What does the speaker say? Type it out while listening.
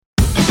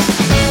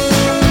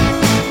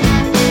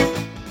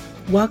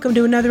Welcome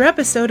to another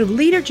episode of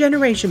Leader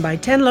Generation by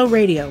Tenlo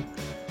Radio,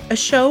 a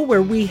show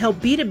where we help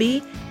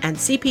B2B and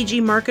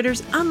CPG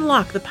marketers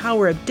unlock the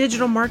power of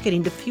digital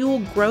marketing to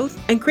fuel growth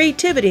and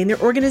creativity in their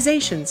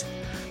organizations.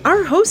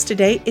 Our host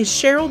today is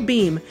Cheryl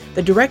Beam,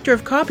 the Director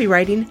of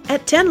Copywriting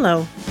at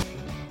Tenlo.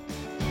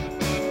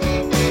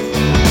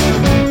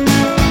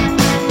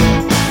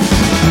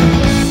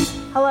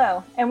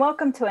 Hello, and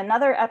welcome to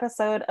another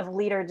episode of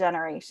Leader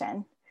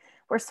Generation.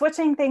 We're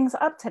switching things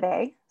up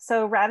today,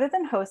 so rather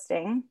than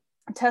hosting,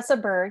 Tessa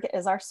Berg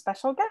is our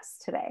special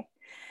guest today.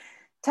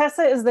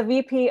 Tessa is the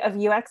VP of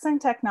UX and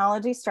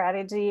Technology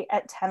Strategy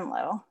at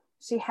Tenlo.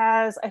 She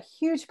has a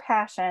huge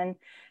passion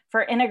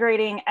for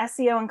integrating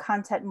SEO and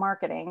content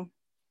marketing,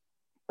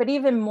 but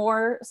even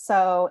more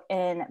so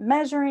in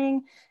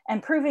measuring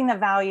and proving the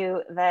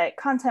value that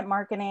content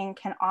marketing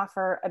can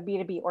offer a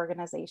B2B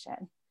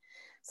organization.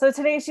 So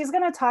today she's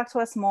going to talk to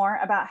us more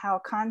about how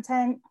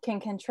content can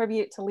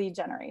contribute to lead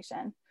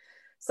generation.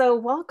 So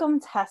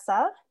welcome,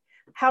 Tessa.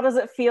 How does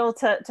it feel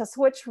to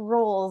switch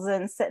roles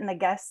and sit in the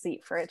guest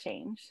seat for a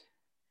change?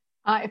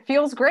 It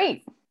feels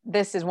great.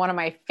 This is one of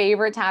my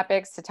favorite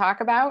topics to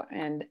talk about,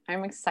 and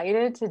I'm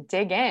excited to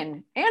dig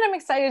in, and I'm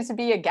excited to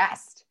be a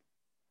guest.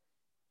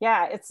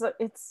 Yeah,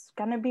 it's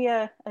going to be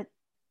a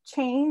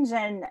change,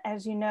 and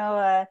as you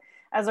know,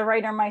 as a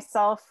writer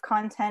myself,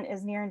 content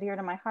is near and dear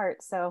to my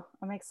heart, so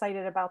I'm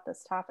excited about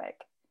this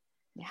topic.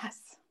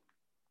 Yes.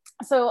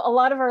 So a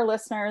lot of our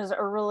listeners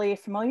are really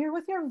familiar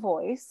with your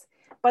voice,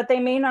 but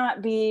they may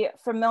not be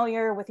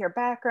familiar with your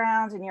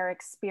background and your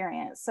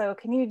experience. So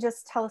can you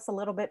just tell us a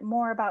little bit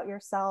more about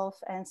yourself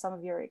and some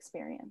of your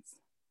experience?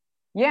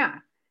 Yeah.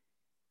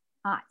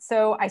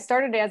 So I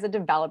started as a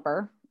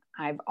developer.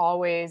 I've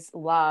always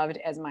loved,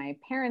 as my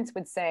parents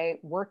would say,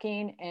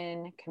 working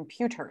in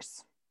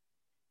computers.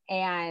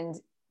 And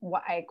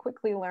what I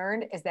quickly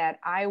learned is that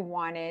I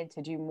wanted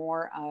to do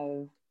more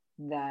of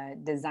the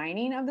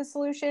designing of the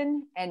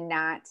solution and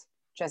not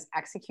just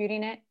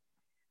executing it.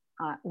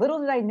 Little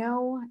did I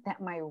know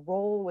that my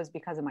role was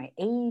because of my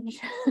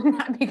age,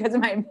 not because of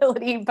my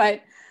ability,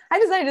 but I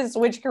decided to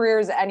switch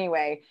careers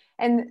anyway.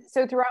 And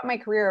so throughout my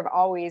career, I've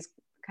always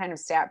kind of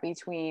sat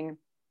between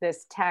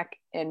this tech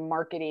and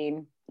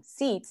marketing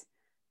seat.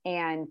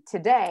 And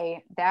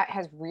today that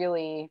has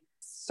really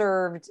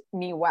served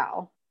me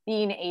well,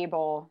 being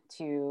able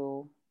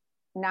to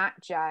not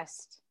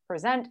just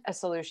present a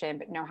solution,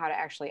 but know how to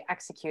actually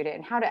execute it,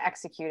 and how to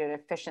execute it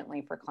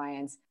efficiently for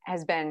clients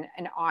has been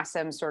an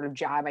awesome sort of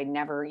job I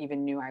never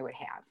even knew I would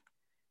have.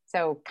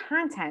 So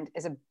content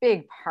is a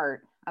big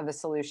part of the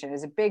solution,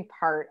 is a big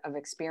part of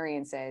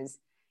experiences,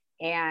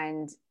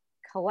 and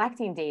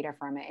collecting data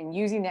from it and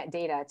using that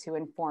data to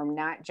inform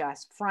not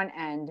just front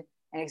end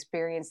and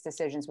experience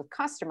decisions with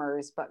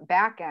customers, but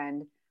back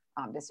end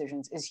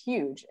decisions is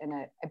huge and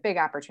a big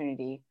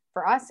opportunity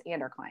for us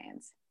and our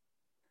clients.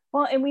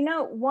 Well, and we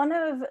know one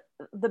of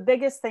the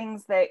biggest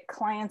things that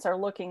clients are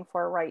looking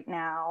for right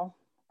now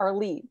are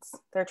leads.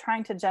 They're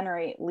trying to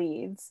generate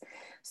leads.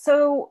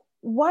 So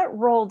what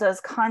role does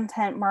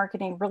content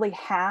marketing really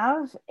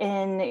have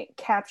in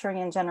capturing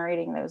and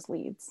generating those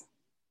leads?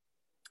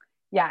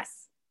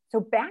 Yes.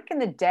 So back in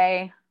the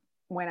day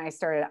when I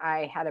started,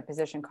 I had a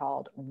position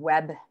called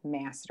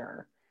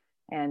webmaster,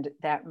 and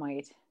that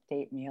might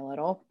date me a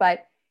little,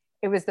 but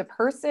it was the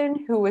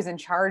person who was in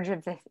charge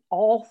of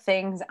all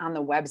things on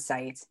the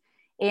website.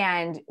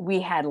 And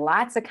we had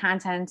lots of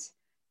content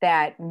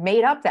that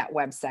made up that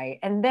website.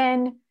 And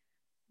then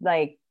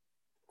like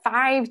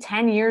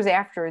 5-10 years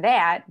after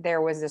that,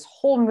 there was this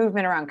whole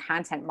movement around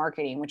content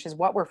marketing, which is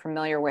what we're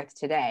familiar with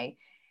today.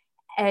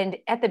 And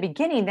at the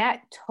beginning,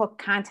 that took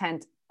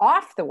content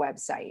off the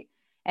website.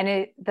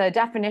 And the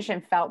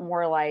definition felt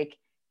more like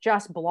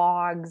just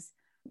blogs.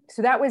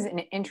 So that was an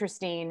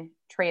interesting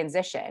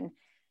transition.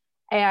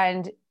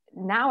 And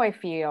now I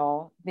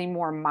feel the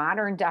more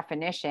modern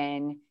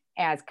definition,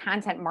 as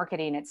content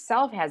marketing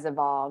itself has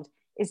evolved,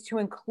 is to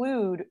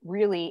include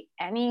really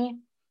any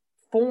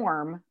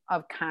form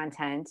of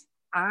content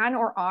on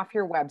or off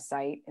your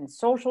website, in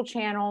social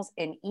channels,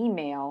 in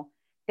email,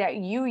 that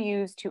you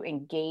use to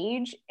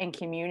engage and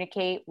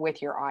communicate with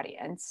your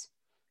audience.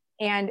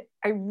 And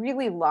I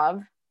really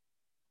love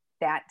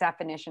that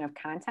definition of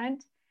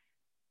content.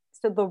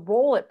 So the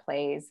role it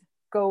plays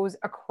goes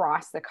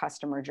across the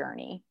customer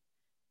journey.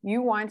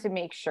 You want to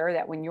make sure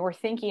that when you're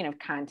thinking of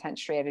content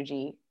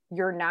strategy,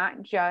 you're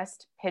not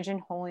just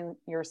pigeonholing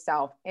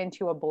yourself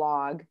into a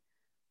blog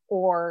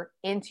or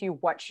into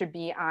what should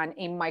be on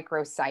a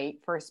microsite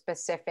for a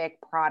specific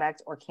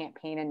product or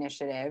campaign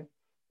initiative,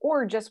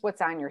 or just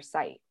what's on your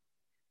site.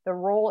 The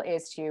role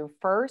is to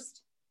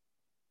first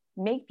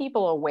make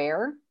people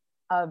aware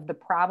of the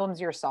problems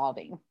you're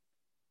solving.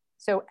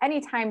 So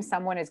anytime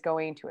someone is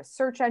going to a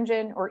search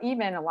engine, or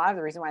even a lot of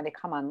the reason why they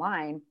come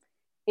online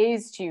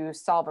is to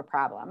solve a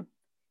problem.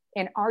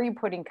 And are you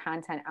putting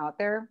content out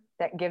there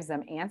that gives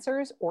them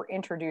answers or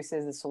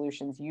introduces the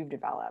solutions you've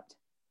developed?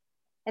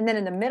 And then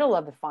in the middle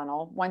of the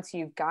funnel, once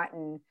you've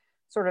gotten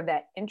sort of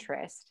that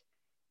interest,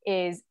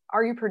 is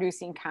are you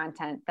producing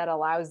content that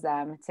allows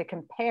them to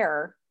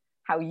compare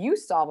how you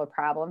solve a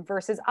problem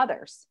versus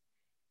others.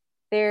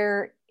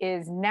 There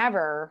is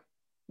never,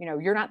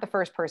 you're not the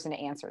first person to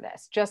answer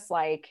this. Just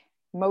like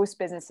most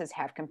businesses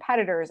have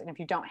competitors, and if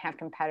you don't have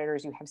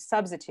competitors, you have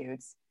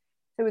substitutes.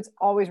 So it's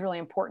always really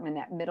important in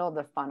that middle of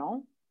the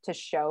funnel to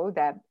show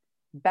that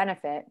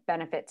benefit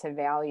to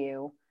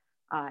value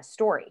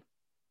story.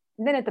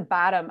 And then at the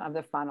bottom of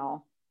the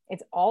funnel,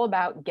 it's all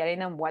about getting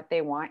them what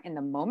they want in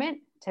the moment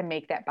to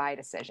make that buy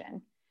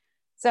decision.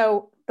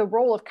 So the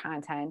role of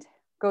content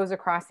goes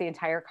across the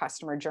entire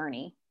customer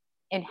journey,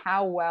 and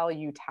how well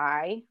you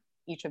tie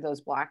each of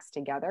those blocks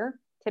together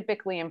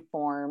typically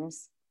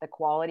informs the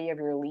quality of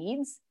your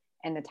leads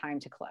and the time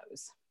to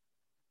close.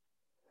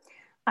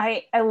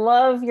 I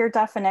love your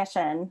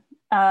definition.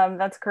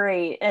 That's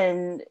great.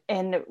 And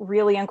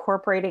really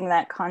incorporating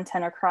that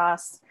content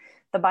across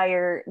the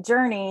buyer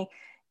journey,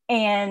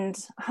 and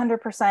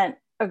 100%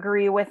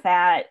 agree with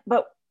that.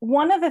 But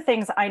one of the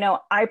things I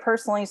know I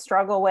personally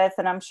struggle with,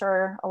 and I'm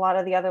sure a lot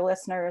of the other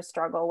listeners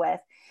struggle with,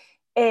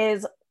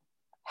 is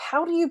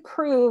how do you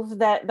prove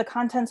that the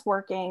content's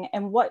working,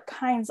 and what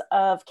kinds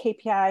of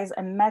KPIs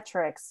and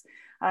metrics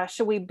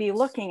should we be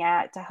looking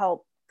at to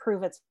help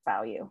prove its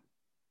value?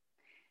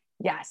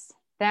 Yes,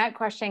 that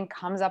question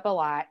comes up a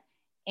lot.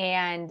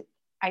 And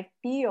I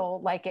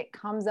feel like it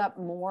comes up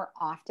more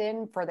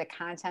often for the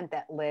content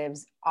that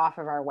lives off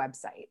of our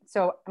website.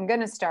 So I'm going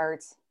to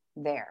start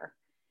there.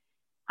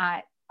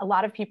 A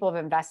lot of people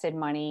have invested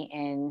money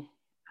in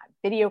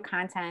video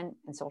content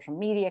and social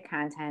media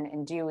content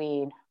and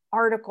doing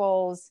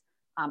articles,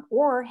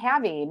 or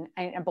having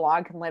a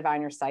blog can live on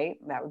your site.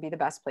 That would be the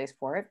best place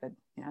for it. But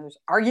there's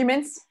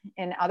arguments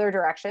in other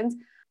directions.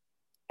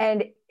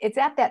 And it's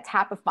at that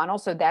top of funnel.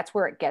 So that's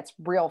where it gets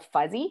real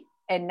fuzzy,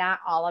 and not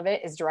all of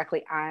it is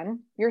directly on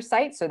your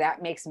site. So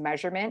that makes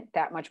measurement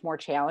that much more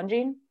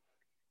challenging.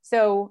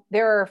 So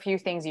there are a few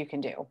things you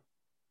can do.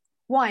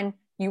 One,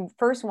 you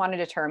first want to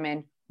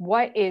determine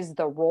what is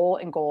the role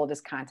and goal of this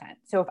content.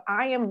 So if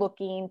I am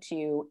looking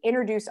to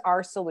introduce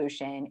our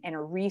solution in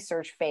a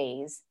research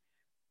phase,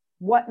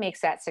 what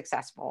makes that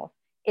successful?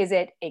 Is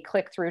it a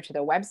click through to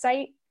the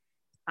website?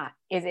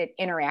 Is it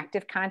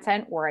interactive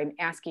content where I'm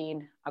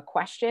asking a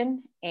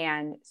question,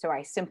 and so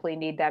I simply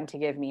need them to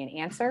give me an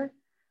answer?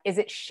 Is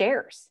it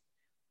shares?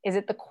 Is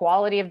it the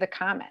quality of the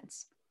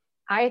comments?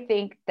 I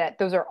think that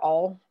those are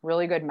all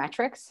really good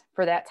metrics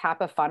for that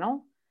top of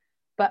funnel.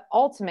 But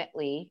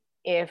ultimately,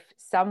 if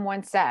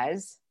someone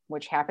says,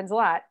 which happens a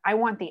lot, I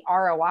want the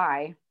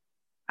ROI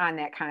on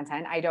that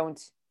content,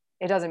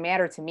 it doesn't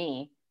matter to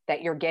me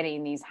that you're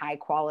getting these high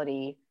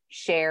quality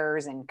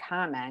shares and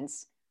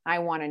comments. I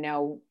want to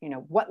know,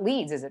 what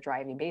leads is it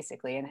driving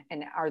basically,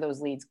 and are those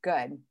leads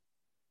good?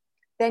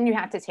 Then you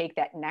have to take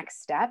that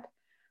next step,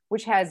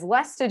 which has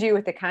less to do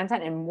with the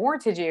content and more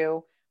to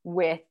do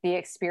with the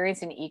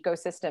experience and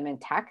ecosystem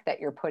and tech that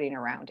you're putting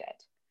around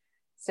it.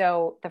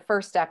 So the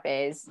first step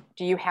is,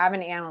 do you have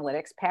an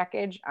analytics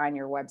package on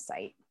your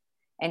website?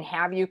 And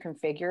have you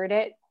configured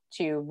it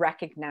to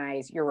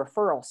recognize your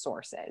referral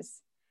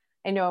sources?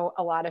 I know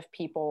a lot of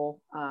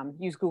people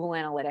use Google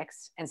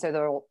Analytics, and so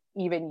they'll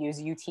even use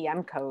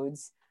UTM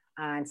codes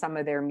on some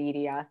of their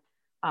media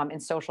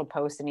and social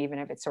posts, and even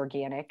if it's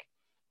organic.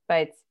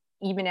 But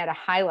even at a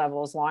high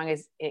level, as long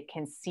as it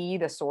can see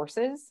the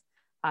sources,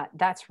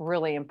 that's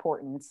really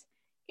important.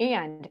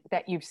 And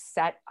that you've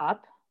set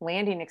up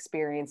landing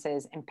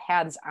experiences and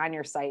paths on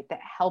your site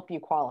that help you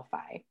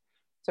qualify.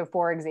 So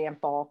for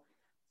example,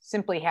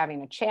 simply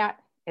having a chat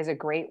is a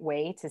great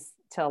way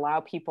to allow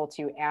people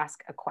to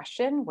ask a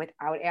question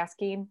without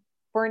asking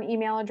for an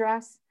email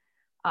address.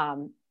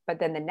 But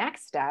then the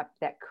next step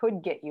that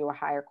could get you a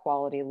higher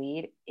quality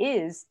lead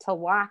is to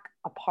lock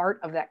a part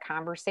of that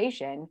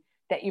conversation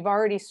that you've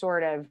already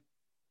sort of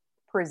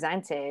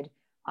presented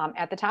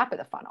at the top of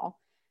the funnel.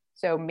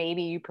 So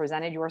maybe you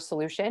presented your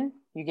solution,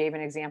 you gave an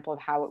example of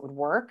how it would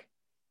work,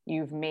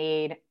 you've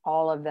made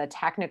all of the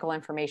technical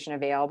information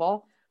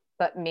available,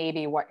 but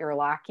maybe what you're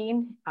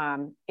lacking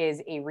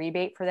is a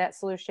rebate for that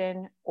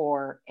solution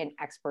or an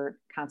expert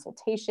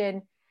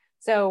consultation.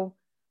 So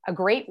a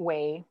great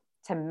way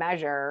to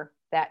measure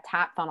that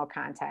top funnel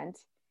content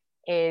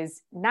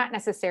is not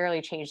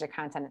necessarily change the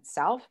content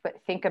itself, but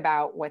think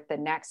about what the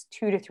next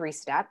 2 to 3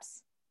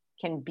 steps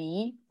can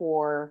be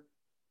for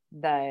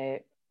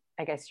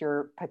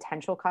your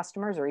potential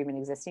customers or even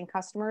existing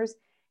customers,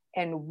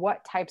 and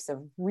what types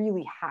of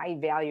really high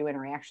value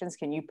interactions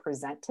can you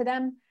present to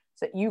them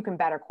so that you can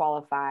better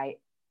qualify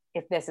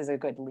if this is a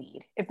good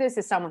lead, if this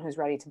is someone who's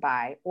ready to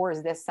buy, or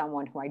is this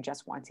someone who I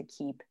just want to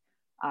keep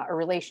a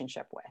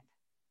relationship with.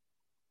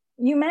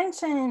 You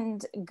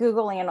mentioned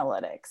Google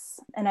Analytics,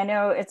 and I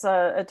know it's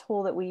a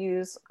tool that we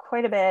use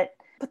quite a bit,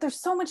 but there's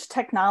so much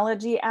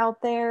technology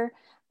out there.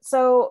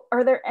 So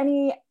are there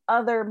any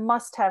other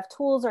must-have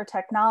tools or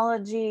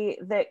technology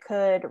that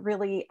could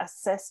really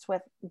assist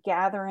with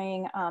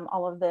gathering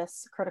all of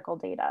this critical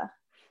data?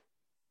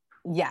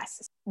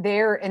 Yes,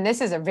 and this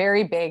is a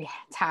very big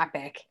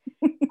topic.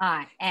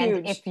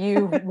 And if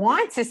you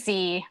want to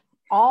see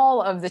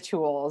all of the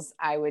tools,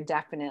 I would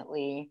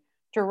definitely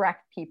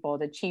direct people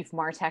to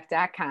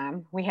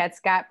chiefmartech.com. We had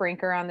Scott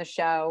Brinker on the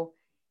show,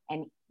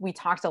 and we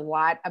talked a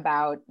lot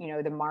about,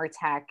 the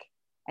MarTech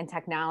and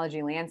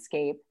technology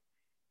landscape.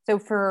 So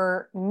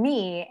for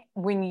me,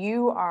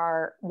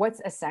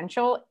 what's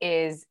essential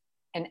is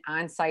an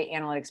on-site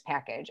analytics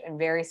package, and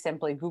very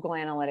simply Google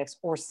Analytics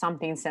or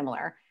something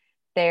similar.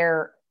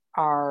 There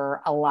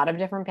are a lot of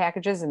different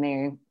packages and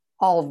they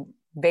all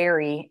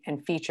vary in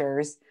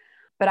features.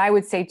 But I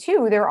would say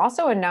too, there are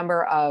also a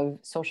number of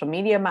social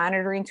media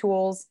monitoring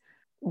tools.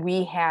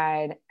 We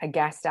had a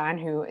guest on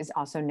who is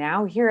also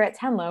now here at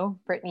Tenlo,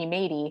 Brittany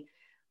Mady,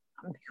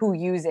 who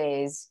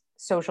uses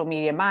social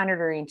media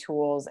monitoring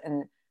tools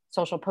and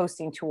social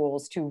posting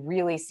tools to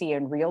really see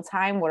in real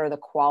time what are the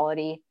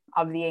quality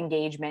of the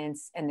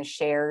engagements and the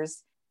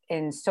shares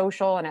in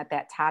social. And at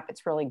that top,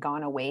 it's really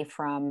gone away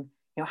from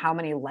how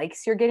many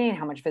likes you're getting and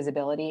how much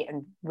visibility,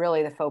 and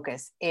really the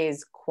focus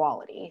is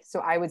quality. So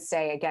I would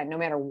say, again, no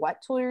matter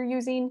what tool you're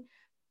using,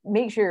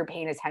 make sure you're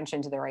paying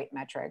attention to the right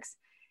metrics.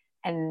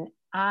 And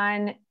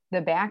on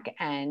the back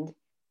end,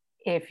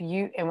 and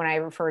when I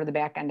refer to the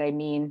back end, I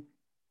mean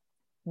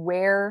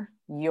where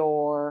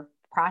your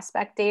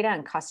prospect data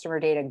and customer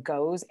data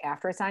goes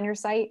after it's on your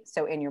site.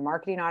 So in your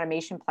marketing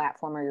automation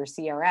platform or your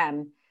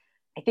CRM,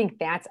 I think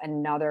that's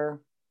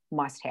another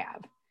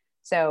must-have.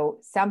 So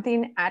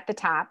something at the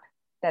top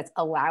that's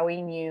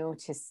allowing you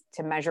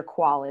to measure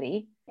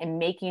quality and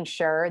making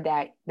sure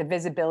that the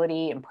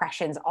visibility,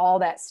 impressions, all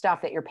that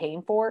stuff that you're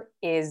paying for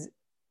is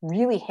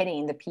really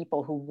hitting the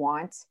people who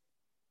want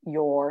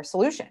your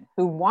solution,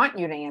 who want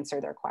you to answer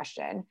their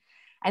question.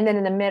 And then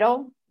in the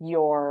middle,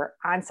 your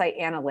on-site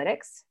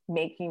analytics,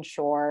 making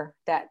sure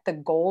that the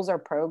goals are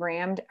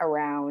programmed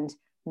around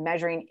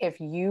measuring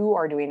if you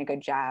are doing a good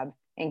job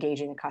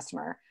engaging the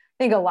customer.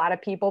 I think a lot of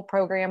people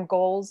program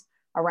goals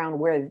around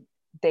where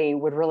they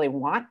would really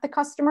want the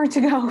customer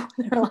to go.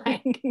 They're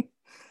like,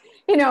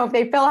 if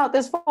they fill out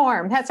this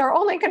form, that's our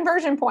only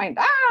conversion point,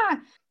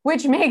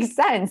 which makes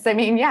sense. I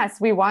mean, yes,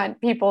 we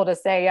want people to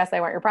say, yes, I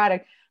want your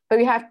product, but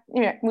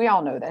we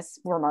all know this.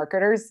 We're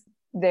marketers.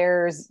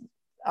 There's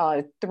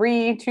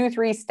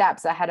 3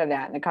 steps ahead of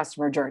that in the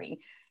customer journey,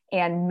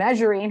 and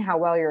measuring how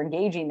well you're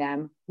engaging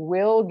them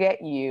will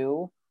get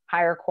you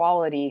higher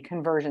quality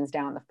conversions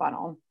down the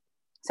funnel.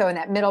 So in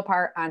that middle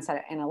part,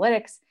 on-site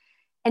analytics,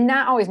 and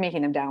not always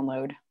making them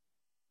download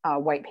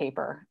white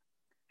paper.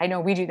 I know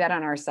we do that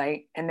on our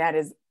site, and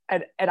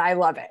I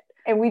love it.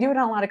 And we do it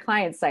on a lot of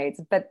client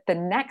sites, but the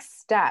next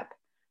step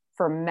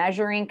for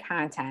measuring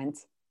content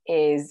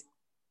is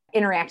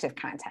interactive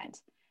content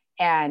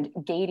and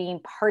gating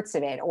parts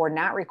of it, or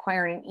not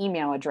requiring an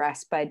email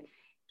address, but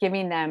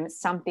giving them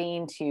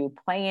something to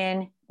play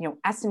in.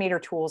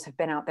 Estimator tools have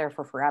been out there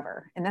for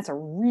forever. And that's a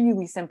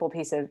really simple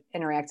piece of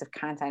interactive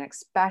content,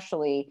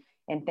 especially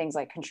in things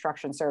like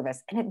construction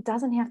service. And it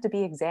doesn't have to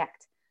be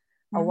exact.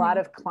 A lot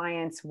of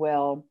clients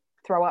will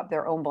throw up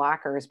their own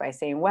blockers by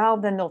saying, well,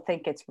 then they'll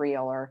think it's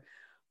real, or,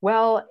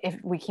 well, if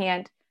we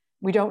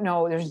don't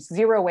know, there's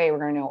zero way we're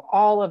going to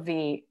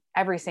know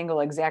every single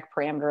exact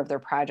parameter of their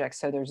project.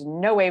 So there's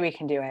no way we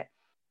can do it.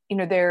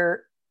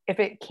 If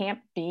it can't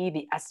be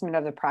the estimate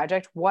of the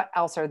project, what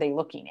else are they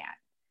looking at?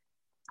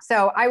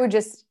 So I would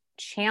just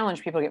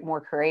challenge people to get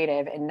more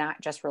creative and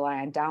not just rely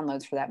on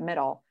downloads for that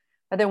middle.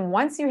 But then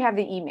once you have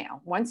the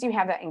email, once you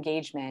have that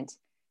engagement,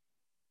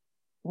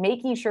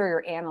 making sure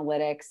your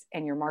analytics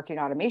and your marketing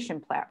automation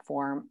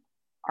platform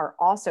are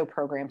also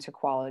programmed to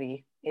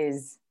quality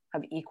is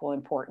of equal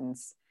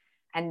importance.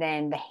 And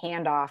then the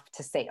handoff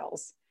to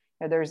sales.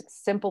 There's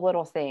simple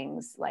little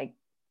things like,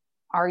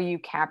 are you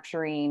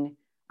capturing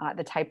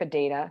the type of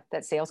data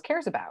that sales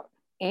cares about?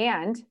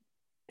 And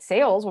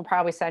sales will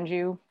probably send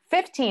you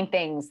 15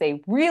 things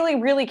they really,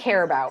 really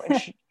care about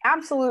and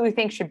absolutely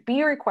think should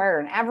be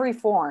required in every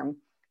form.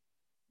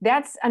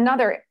 That's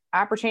another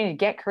opportunity to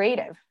get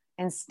creative.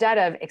 Instead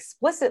of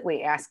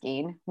explicitly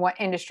asking what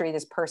industry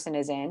this person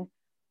is in,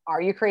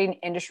 are you creating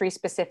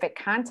industry-specific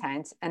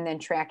content and then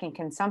tracking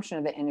consumption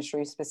of the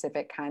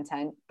industry-specific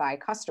content by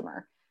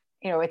customer?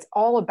 It's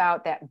all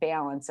about that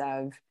balance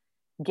of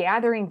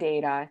gathering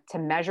data to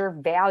measure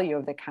value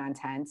of the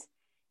content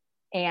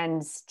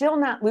and still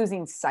not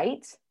losing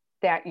sight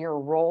that your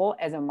role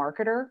as a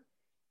marketer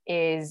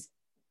is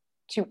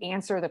to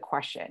answer the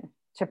question,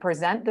 to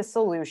present the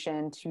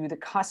solution to the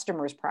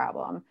customer's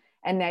problem,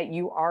 and that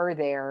you are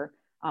there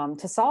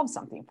to solve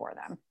something for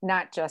them,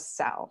 not just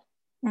sell.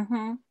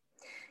 Mm-hmm.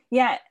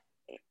 Yeah,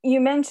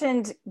 you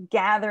mentioned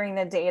gathering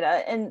the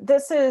data, and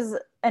this is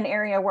an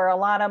area where a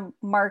lot of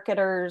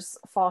marketers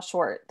fall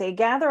short. They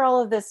gather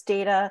all of this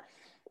data,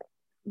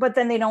 but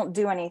then they don't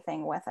do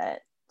anything with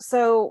it.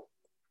 So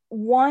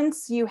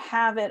once you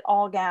have it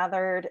all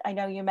gathered, I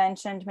know you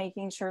mentioned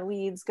making sure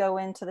leads go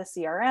into the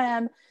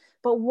CRM,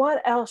 but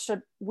what else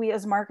should we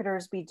as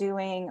marketers be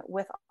doing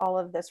with all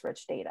of this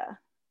rich data?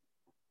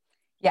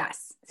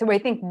 Yes. So I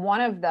think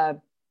one of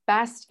the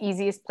best,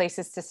 easiest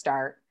places to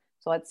start,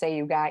 so let's say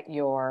you got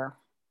your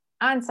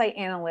on-site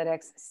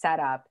analytics set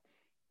up,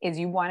 is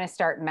you want to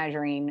start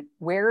measuring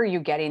where are you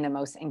getting the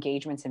most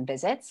engagements and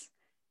visits,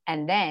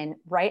 And then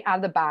right out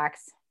of the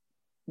box,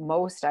 I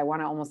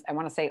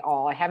want to say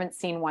all, I haven't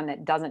seen one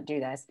that doesn't do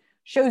this,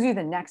 shows you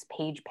the next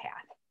page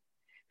path.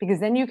 Because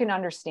then you can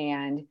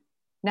understand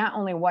not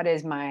only what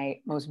is my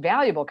most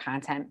valuable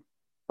content,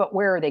 but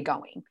where are they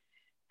going?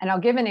 And I'll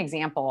give an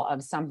example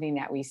of something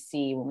that we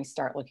see when we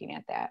start looking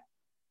at that.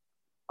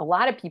 A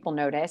lot of people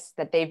notice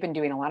that they've been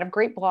doing a lot of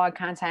great blog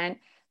content.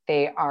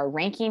 They are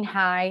ranking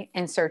high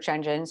in search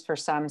engines for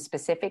some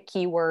specific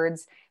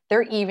keywords.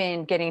 They're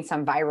even getting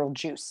some viral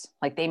juice,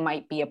 like they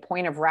might be a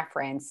point of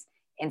reference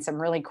in some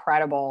really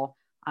credible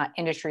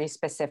industry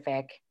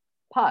specific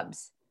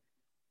pubs,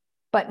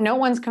 but no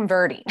one's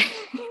converting.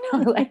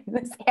 Like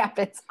this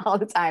happens all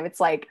the time.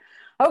 It's like,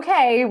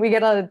 okay, we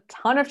get a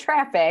ton of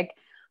traffic,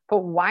 but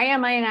why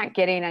am I not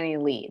getting any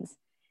leads?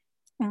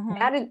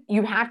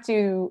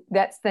 Mm-hmm.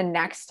 That's the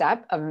next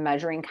step of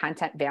measuring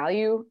content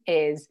value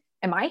is,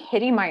 am I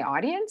hitting my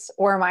audience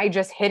or am I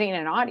just hitting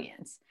an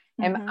audience?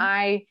 Mm-hmm. Am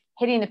I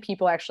hitting the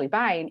people actually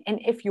buying?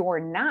 And if you're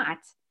not,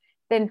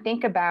 then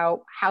think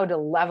about how to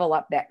level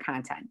up that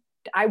content.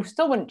 I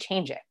still wouldn't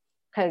change it,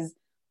 because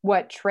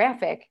what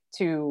traffic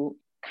to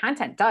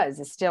content does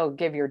is still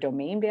give your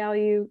domain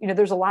value.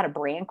 There's a lot of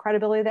brand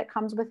credibility that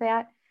comes with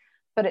that,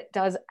 but it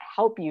does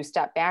help you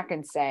step back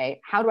and say,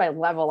 how do I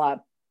level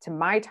up to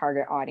my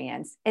target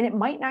audience? And it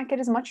might not get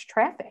as much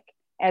traffic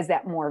as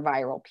that more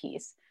viral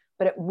piece,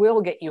 but it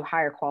will get you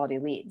higher quality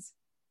leads.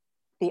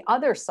 The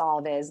other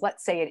solve is,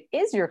 let's say it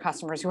is your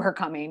customers who are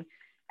coming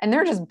and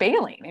they're just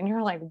bailing and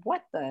you're like,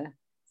 what the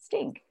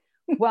stink?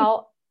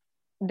 Well,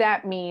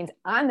 that means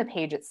on the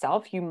page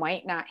itself, you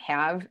might not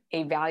have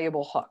a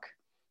valuable hook.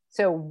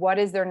 So what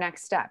is their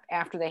next step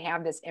after they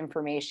have this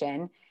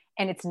information?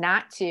 And it's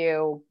not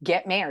to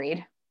get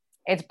married.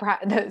 It's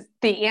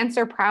the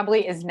answer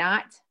probably is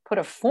not put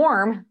a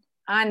form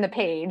on the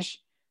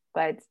page,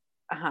 but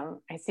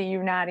I see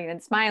you nodding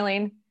and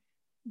smiling.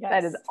 Yes.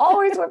 That is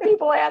always what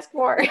people ask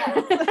for.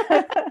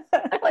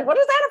 Like, what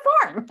is that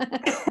a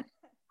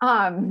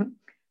form?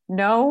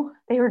 No,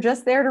 they were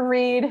just there to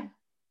read.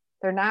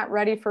 They're not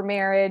ready for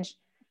marriage.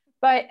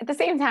 But at the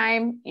same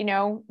time,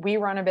 we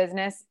run a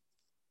business.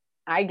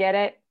 I get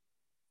it.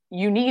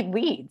 You need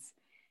leads.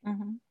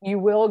 Mm-hmm. You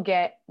will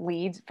get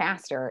leads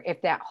faster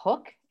if that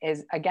hook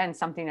is, again,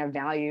 something of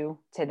value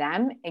to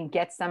them and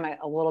gets them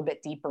a little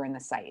bit deeper in the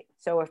site.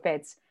 So if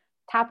it's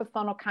top of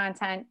funnel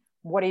content,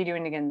 what are you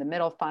doing again in the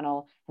middle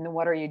funnel? And then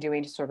what are you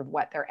doing to sort of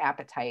whet their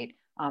appetite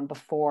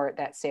before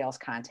that sales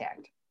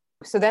contact?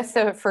 So that's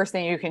the first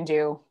thing you can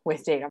do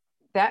with data.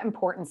 That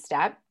important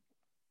step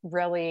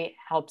really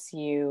helps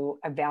you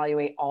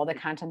evaluate all the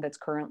content that's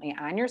currently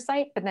on your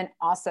site, but then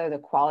also the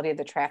quality of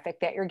the traffic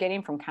that you're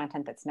getting from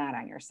content that's not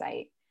on your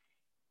site.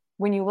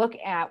 When you look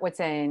at what's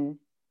in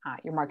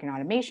your marketing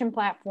automation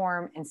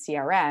platform and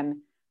CRM,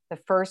 the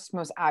first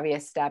most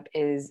obvious step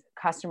is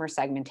customer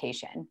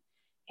segmentation.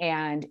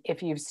 And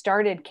if you've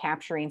started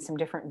capturing some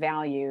different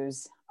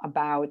values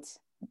about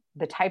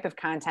the type of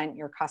content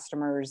your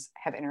customers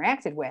have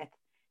interacted with,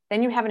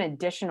 then you have an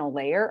additional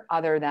layer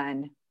other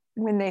than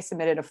when they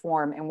submitted a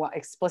form and what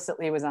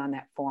explicitly was on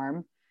that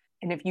form.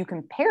 And if you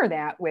compare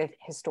that with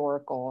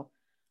historical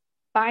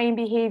buying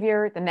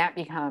behavior, then that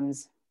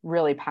becomes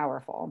really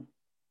powerful.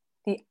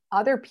 The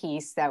other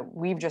piece that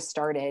we've just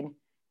started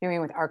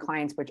doing with our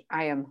clients, which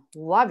I am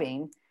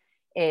loving,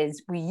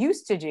 is we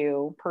used to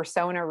do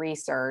persona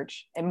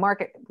research and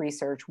market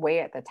research way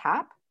at the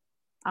top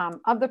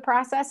of the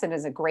process. And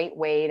is a great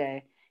way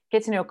to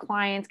get to know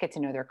clients, get to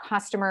know their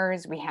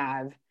customers. We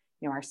have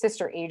our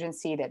sister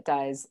agency that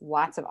does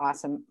lots of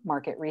awesome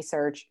market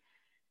research,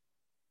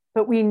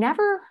 but we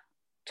never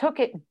took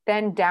it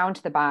then down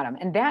to the bottom.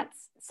 And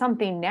that's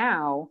something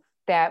now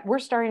that we're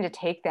starting to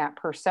take that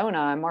persona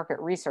and market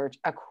research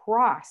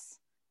across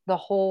the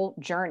whole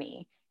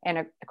journey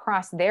and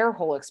across their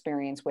whole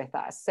experience with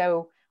us.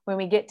 So when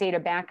we get data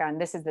back on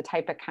this is the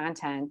type of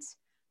content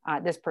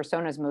this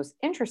persona is most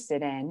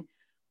interested in,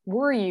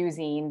 we're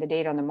using the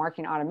data on the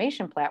marketing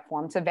automation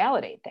platform to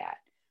validate that.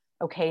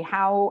 Okay,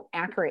 how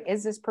accurate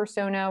is this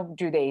persona?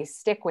 Do they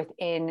stick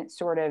within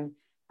sort of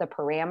the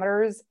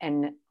parameters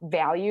and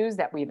values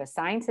that we've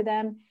assigned to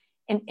them?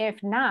 And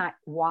if not,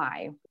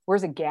 why?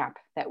 Where's a gap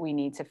that we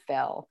need to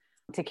fill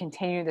to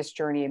continue this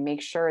journey and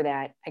make sure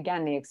that,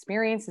 again, the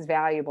experience is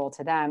valuable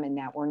to them and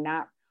that we're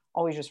not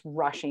always just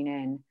rushing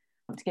in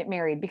to get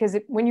married? Because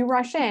when you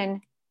rush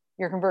in,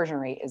 your conversion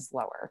rate is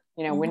lower.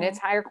 When it's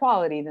higher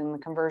quality, then the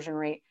conversion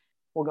rate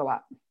will go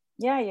up.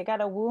 Yeah, you got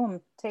to woo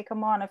them, take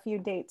them on a few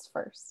dates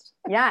first.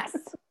 Yes.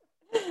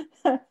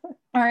 All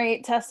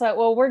right, Tessa.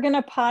 Well, we're going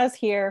to pause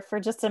here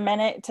for just a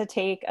minute to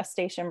take a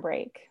station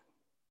break.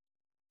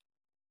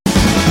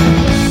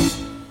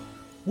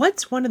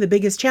 What's one of the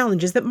biggest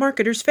challenges that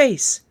marketers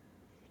face?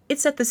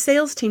 It's that the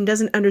sales team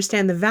doesn't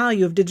understand the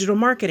value of digital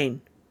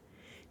marketing.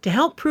 To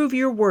help prove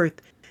your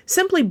worth,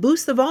 simply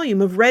boost the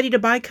volume of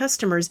ready-to-buy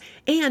customers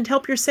and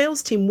help your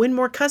sales team win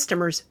more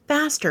customers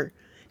faster.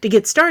 To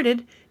get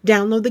started,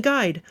 download the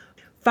guide,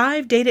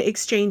 5 data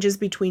exchanges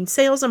between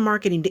sales and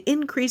marketing to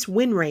increase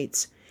win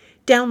rates.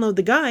 Download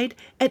the guide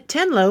at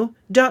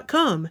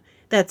tenlo.com.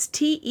 That's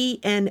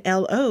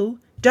TENLO.com.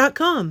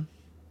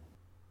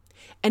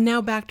 And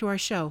now back to our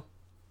show.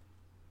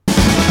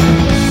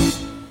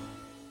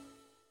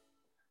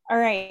 All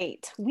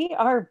right, we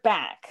are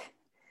back.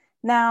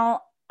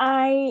 Now,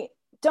 I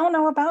don't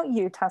know about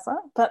you, Tessa,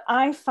 but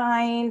I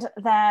find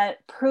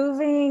that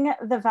proving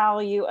the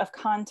value of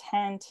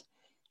content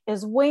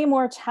is way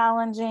more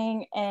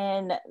challenging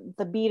in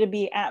the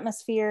B2B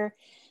atmosphere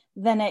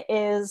than it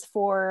is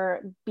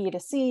for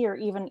B2C or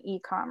even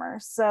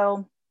e-commerce.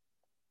 So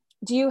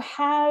do you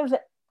have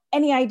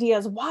any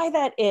ideas why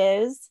that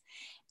is,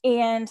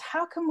 and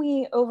how can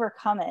we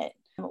overcome it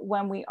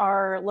when we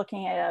are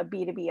looking at a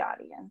B2B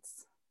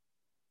audience?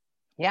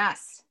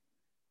 Yes,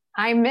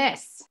 I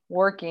miss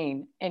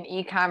working in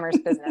e-commerce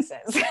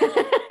businesses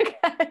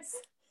because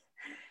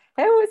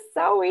it was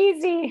so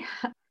easy.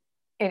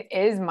 It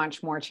is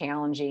much more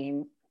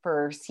challenging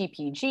for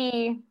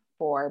CPG,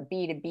 for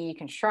B2B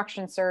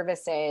construction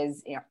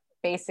services,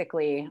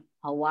 basically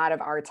a lot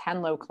of our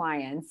Tenlo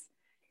clients.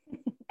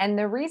 And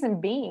the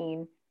reason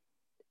being,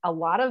 a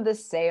lot of the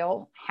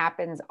sale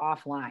happens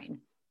offline.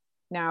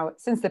 Now,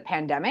 since the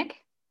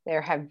pandemic,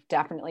 there have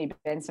definitely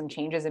been some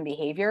changes in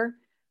behavior,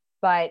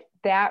 but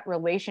that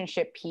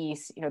relationship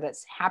piece,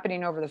 that's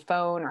happening over the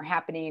phone or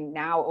happening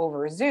now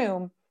over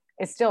Zoom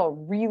is still a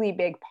really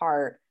big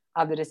part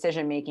of the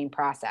decision-making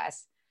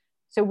process.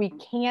 So we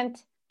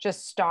can't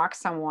just stalk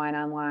someone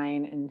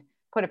online and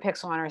put a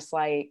pixel on our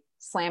site,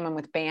 slam them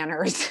with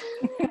banners,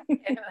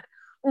 and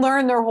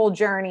learn their whole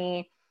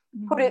journey,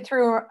 put it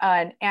through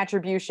an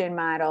attribution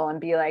model and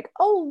be like,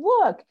 oh,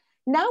 look,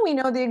 now we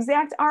know the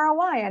exact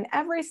ROI on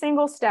every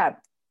single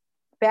step.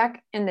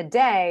 Back in the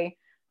day,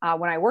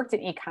 when I worked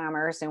in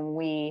e-commerce and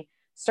we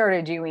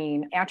started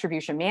doing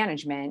attribution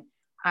management,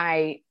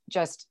 I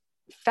just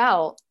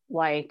felt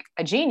like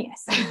a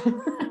genius.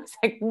 It's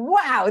like,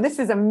 wow, this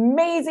is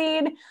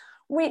amazing.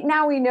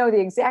 Now we know the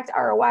exact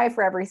ROI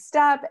for every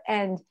step.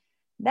 And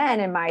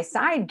then in my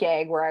side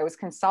gig where I was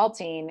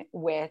consulting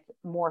with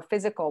more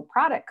physical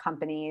product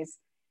companies,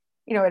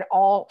 it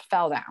all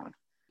fell down.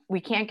 We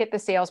can't get the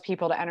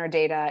salespeople to enter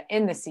data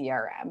in the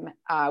CRM.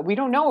 We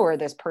don't know where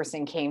this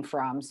person came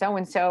from.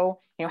 So-and-so,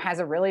 has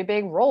a really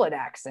big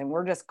Rolodex and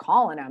we're just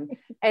calling them.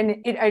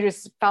 And I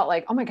just felt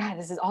like, oh my God,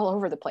 this is all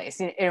over the place.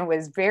 It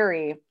was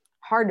very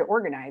hard to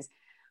organize.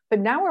 But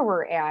now where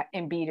we're at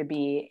in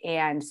B2B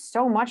and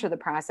so much of the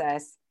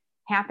process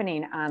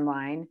happening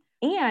online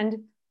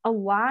and a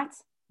lot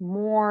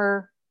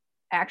more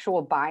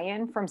actual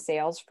buy-in from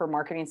sales for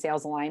marketing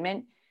sales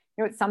alignment,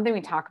 it's something we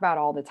talk about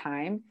all the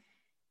time.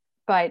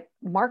 But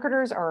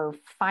marketers are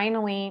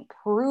finally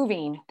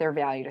proving their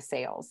value to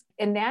sales.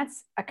 And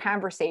that's a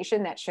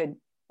conversation that should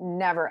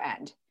never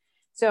end.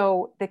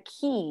 So the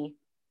key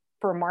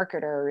for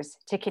marketers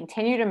to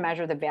continue to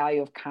measure the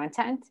value of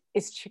content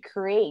is to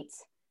create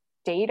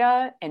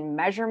data and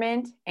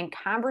measurement and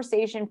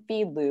conversation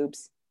feed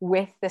loops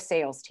with the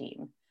sales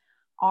team.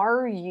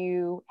 Are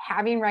you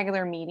having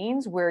regular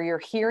meetings where you're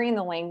hearing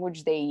the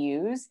language they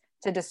use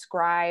to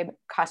describe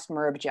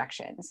customer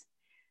objections?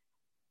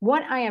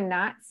 What I am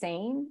not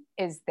saying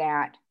is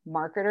that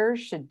marketers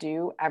should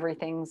do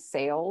everything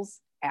sales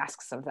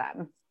asks of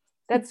them.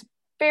 That's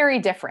very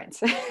different.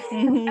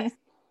 Mm-hmm.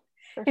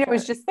 It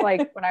was just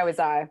like when I was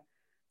a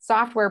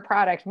software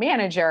product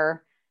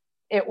manager,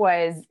 it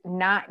was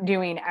not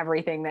doing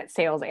everything that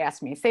sales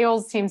asked me.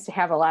 Sales seems to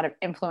have a lot of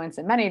influence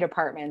in many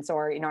departments,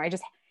 or,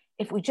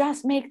 if we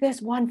just make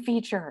this one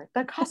feature,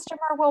 the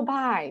customer will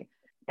buy.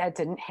 That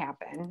didn't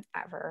happen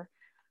ever.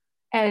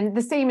 And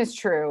the same is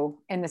true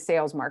in the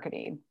sales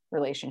marketing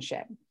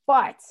relationship.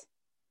 But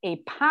a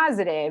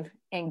positive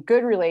and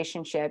good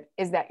relationship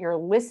is that you're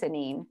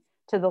listening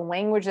to the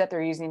language that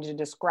they're using to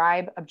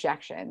describe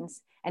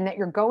objections, and that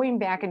you're going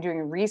back and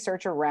doing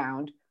research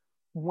around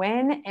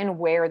when and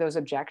where those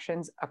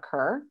objections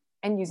occur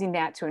and using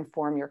that to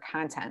inform your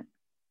content,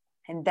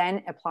 and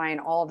then applying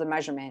all of the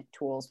measurement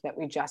tools that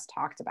we just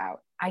talked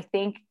about. I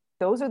think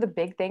those are the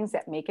big things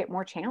that make it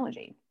more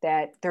challenging,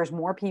 that there's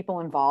more people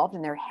involved,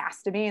 and there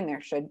has to be, and there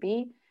should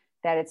be,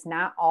 that it's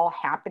not all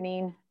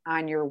happening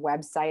on your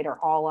website or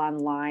all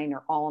online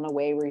or all in a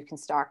way where you can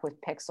stalk with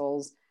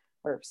pixels,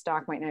 or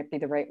stalk might not be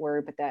the right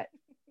word, but that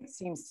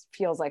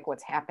feels like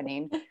what's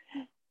happening.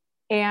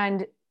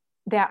 And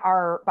that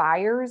our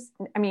buyers,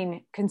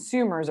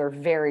 consumers are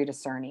very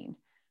discerning,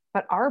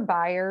 but our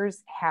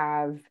buyers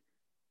have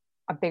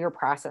a bigger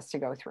process to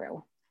go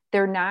through.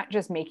 They're not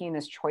just making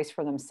this choice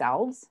for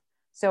themselves.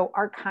 So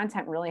our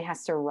content really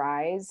has to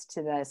rise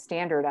to the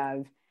standard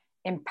of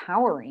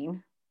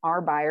empowering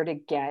our buyer to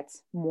get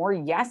more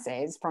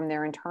yeses from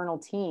their internal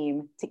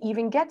team to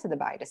even get to the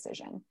buy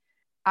decision.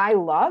 I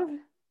love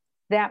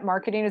that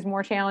marketing is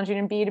more challenging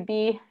in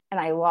B2B, and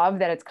I love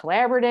that it's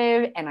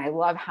collaborative, and I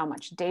love how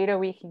much data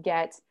we can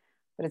get,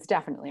 but it's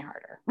definitely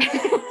harder.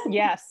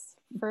 Yes,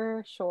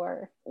 for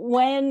sure.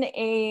 When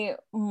a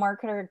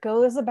marketer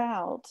goes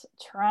about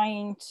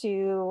trying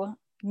to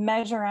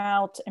measure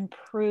out and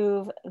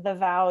prove the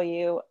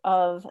value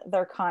of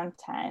their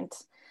content,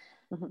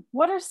 Mhm.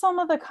 What are some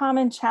of the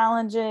common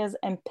challenges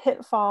and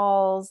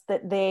pitfalls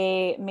that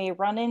they may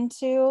run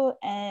into,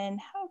 and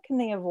how can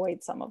they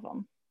avoid some of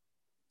them?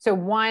 So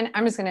one,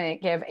 I'm just going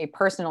to give a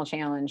personal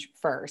challenge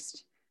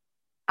first.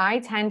 I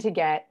tend to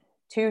get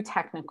too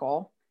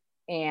technical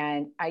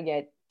and I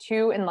get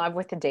too in love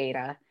with the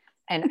data,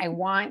 and I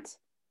want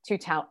to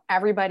tell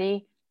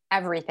everybody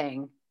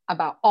everything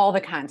about all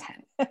the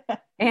content.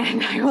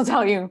 And I will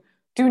tell you,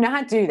 do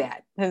not do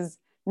that. This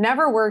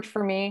never worked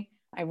for me.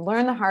 I've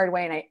learned the hard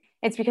way, and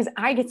it's because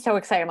I get so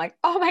excited. I'm like,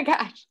 oh my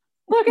gosh,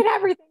 look at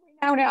everything we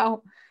now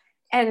know.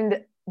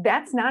 And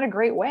that's not a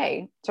great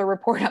way to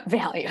report up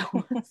value.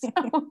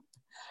 So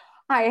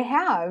I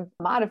have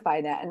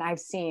modified that, and I've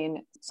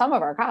seen some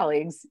of our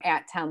colleagues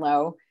at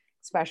Tenlo,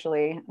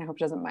 especially, I hope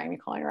she doesn't mind me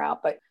calling her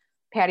out, but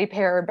Patty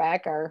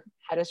Parerbeck, our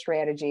head of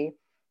strategy,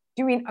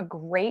 doing a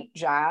great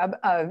job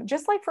of,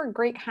 just like for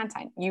great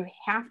content, you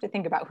have to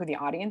think about who the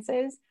audience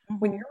is. Mm-hmm.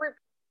 When you're reporting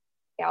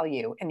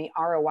value and the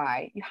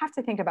ROI, you have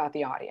to think about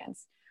the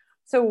audience.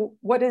 So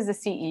what does the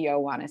CEO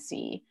want to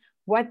see?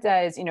 What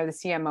does, the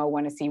CMO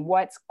want to see?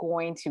 What's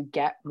going to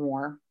get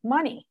more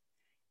money?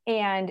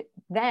 And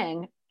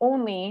then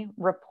only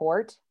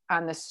report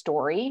on the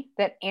story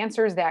that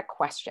answers that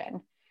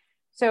question.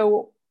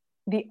 So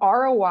the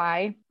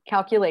ROI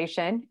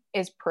calculation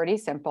is pretty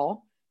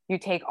simple. You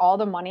take all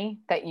the money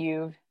that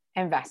you've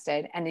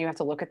invested, and then you have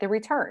to look at the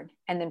return.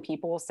 And then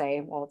people will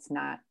say, well, it's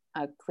not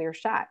a clear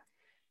shot.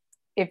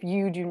 If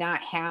you do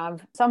not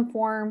have some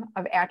form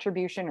of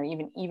attribution or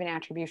even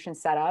attribution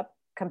set up,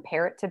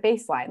 compare it to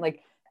baseline.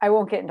 Like, I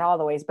won't get into all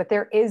the ways, but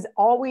there is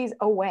always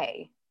a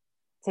way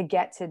to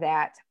get to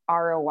that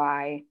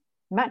ROI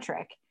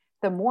metric.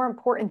 The more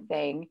important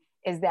thing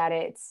is that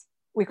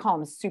we call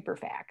them super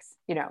facts,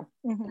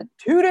 Mm-hmm.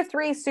 2 to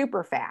 3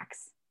 super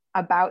facts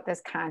about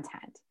this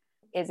content.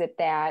 Is it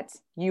that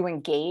you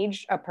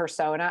engaged a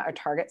persona, a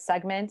target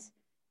segment,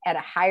 at a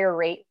higher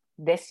rate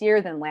this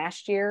year than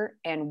last year?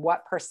 And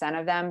what percent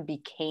of them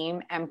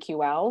became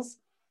MQLs?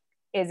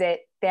 Is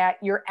it that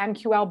your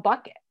MQL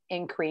bucket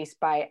increased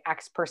by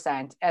X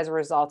percent as a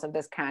result of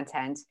this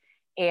content,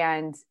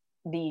 and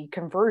the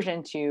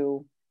conversion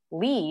to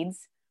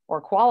leads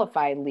or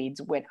qualified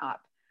leads went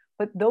up?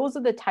 But those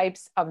are the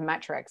types of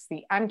metrics: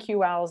 the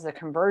MQLs, the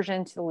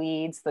conversion to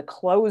leads, the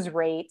close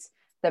rate,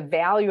 the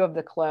value of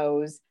the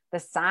close, the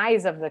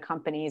size of the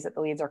companies that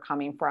the leads are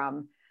coming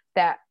from,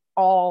 that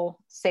all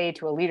say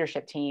to a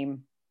leadership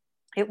team,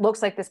 it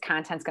looks like this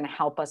content's going to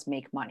help us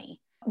make money.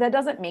 That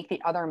doesn't make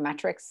the other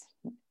metrics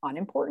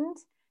unimportant,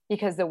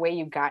 because the way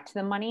you got to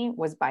the money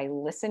was by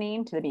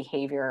listening to the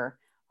behavior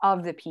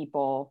of the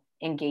people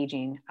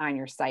engaging on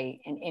your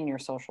site and in your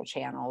social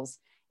channels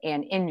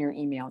and in your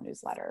email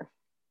newsletter.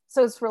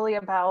 So it's really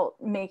about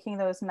making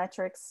those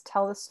metrics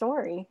tell the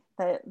story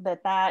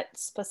that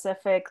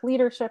specific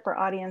leadership or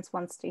audience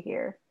wants to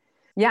hear.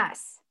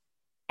 Yes.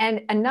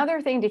 And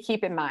another thing to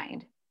keep in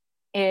mind,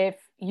 if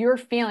you're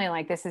feeling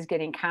like this is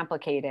getting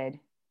complicated,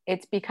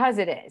 it's because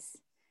it is.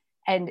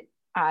 And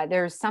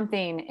there's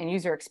something in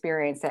user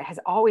experience that has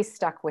always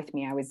stuck with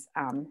me. I was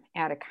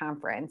at a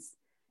conference.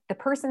 The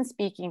person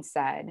speaking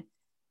said,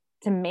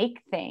 to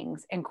make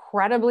things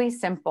incredibly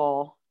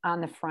simple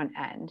on the front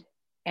end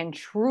and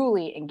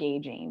truly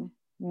engaging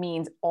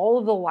means all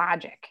of the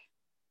logic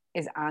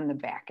is on the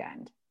back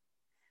end.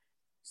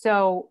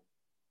 So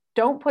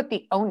don't put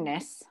the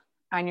onus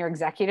on your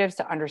executives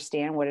to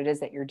understand what it is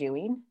that you're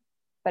doing.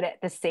 But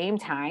at the same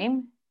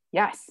time,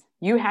 yes,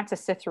 you have to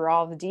sift through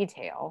all the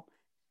detail,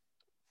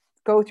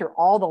 go through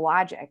all the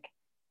logic,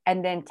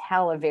 and then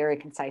tell a very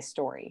concise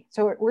story.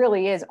 So it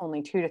really is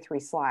only 2 to 3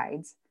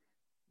 slides,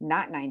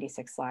 not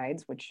 96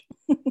 slides, which,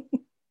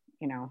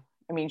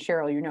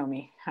 Cheryl, you know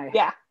me.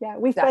 Yeah,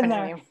 we've been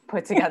there.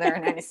 Put together a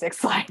 96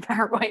 slide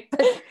PowerPoint,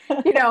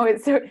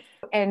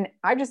 and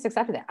I just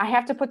accepted that. I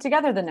have to put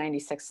together the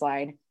 96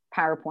 slide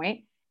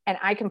PowerPoint, and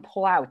I can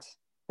pull out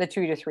the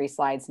 2 to 3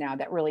 slides now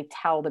that really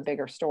tell the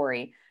bigger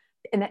story.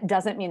 And that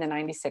doesn't mean the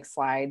 96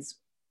 slides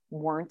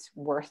weren't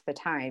worth the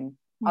time.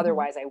 Mm-hmm.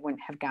 Otherwise, I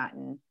wouldn't have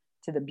gotten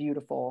to the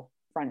beautiful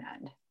front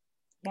end.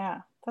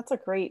 Yeah, that's a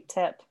great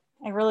tip.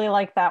 I really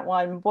like that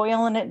one,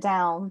 boiling it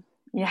down.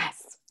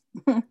 Yes.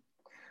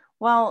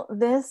 Well,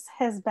 this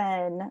has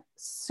been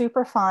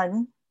super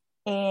fun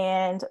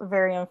and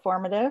very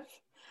informative.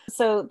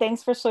 So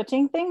thanks for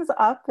switching things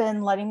up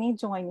and letting me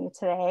join you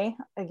today.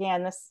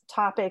 Again, this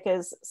topic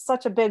is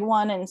such a big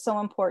one and so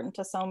important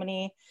to so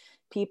many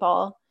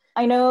people.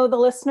 I know the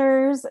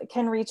listeners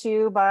can reach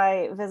you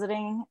by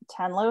visiting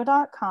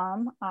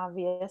tenlo.com,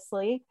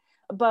 obviously,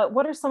 but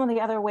what are some of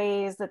the other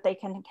ways that they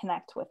can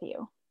connect with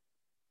you?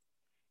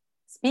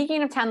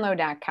 Speaking of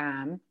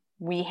tenlo.com,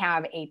 we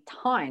have a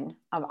ton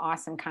of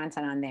awesome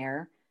content on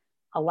there,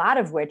 a lot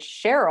of which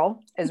Cheryl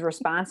is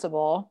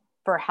responsible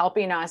for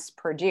helping us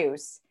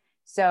produce.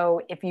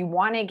 So if you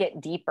want to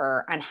get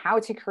deeper on how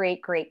to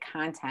create great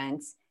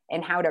content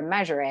and how to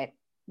measure it,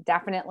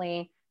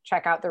 definitely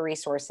check out the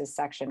resources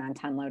section on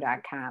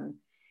tenlo.com.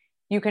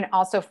 You can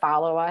also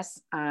follow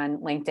us on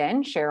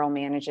LinkedIn. Cheryl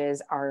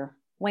manages our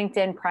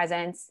LinkedIn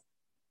presence.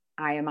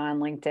 I am on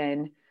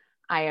LinkedIn.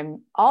 I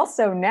am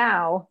also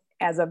now,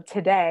 as of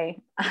today,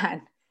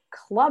 on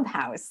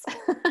Clubhouse,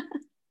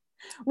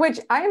 which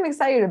I am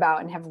excited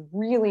about and have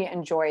really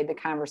enjoyed the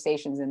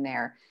conversations in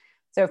there.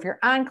 So if you're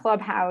on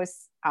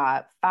Clubhouse,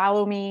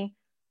 follow me.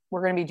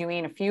 We're going to be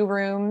doing a few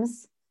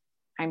rooms.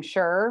 I'm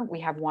sure we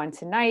have one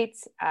tonight.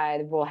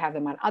 We'll have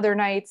them on other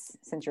nights.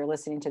 Since you're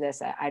listening to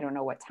this, I don't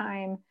know what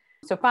time.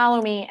 So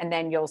follow me, and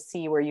then you'll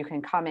see where you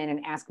can come in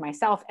and ask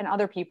myself and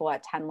other people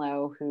at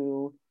Tenlo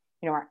who,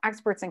 are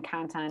experts in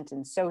content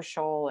and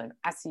social and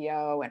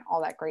SEO and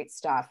all that great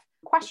stuff,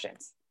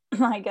 questions.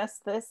 I guess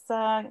this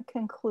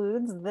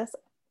concludes this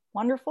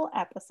wonderful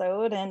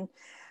episode. And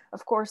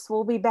of course,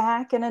 we'll be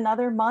back in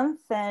another month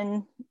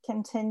and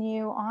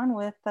continue on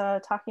with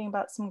talking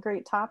about some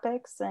great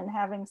topics and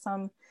having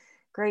some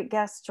great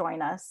guests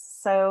join us.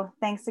 So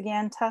thanks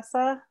again,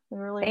 Tessa. We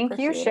really Thank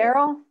you, appreciate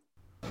Cheryl.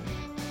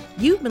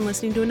 You've been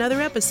listening to another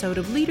episode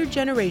of Leader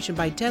Generation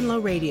by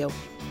Tenlo Radio.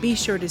 Be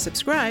sure to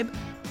subscribe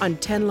on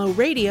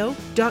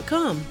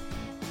tenloradio.com.